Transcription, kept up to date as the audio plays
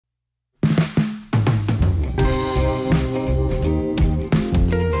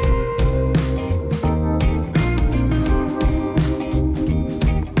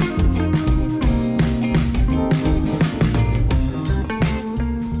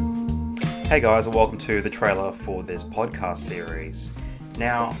Hey guys, and welcome to the trailer for this podcast series.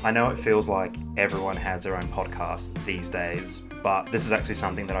 Now, I know it feels like everyone has their own podcast these days, but this is actually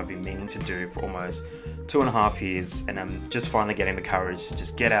something that I've been meaning to do for almost 2.5 years, and I'm just finally getting the courage to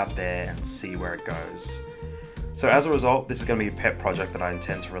just get out there and see where it goes. So as a result, this is going to be a pet project that I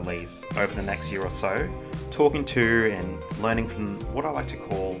intend to release over the next year or so, talking to and learning from what I like to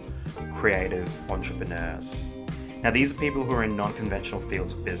call creative entrepreneurs. Now, these are people who are in non-conventional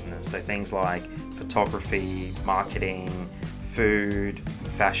fields of business, so things like photography, marketing, food,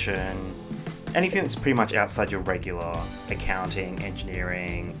 fashion, anything that's pretty much outside your regular accounting,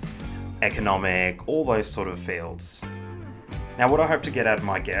 engineering, economic, all those sort of fields. Now, what I hope to get out of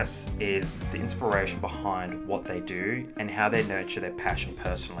my guests is the inspiration behind what they do and how they nurture their passion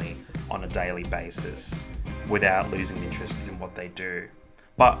personally on a daily basis without losing interest in what they do.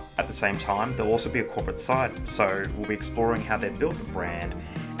 But at the same time, there'll also be a corporate side, so we'll be exploring how they've built the brand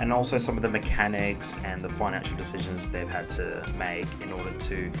and also some of the mechanics and the financial decisions they've had to make in order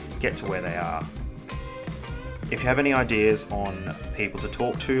to get to where they are. If you have any ideas on people to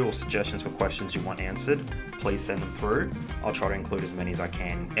talk to or suggestions for questions you want answered, please send them through. I'll try to include as many as I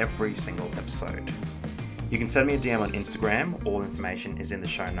can every single episode. You can send me a DM on Instagram. All information is in the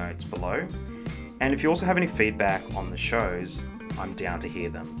show notes below. And if you also have any feedback on the shows, I'm down to hear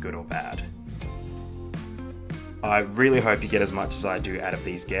them, good or bad. I really hope you get as much as I do out of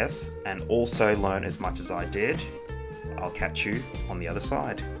these guests and also learn as much as I did. I'll catch you on the other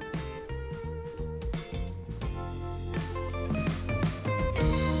side.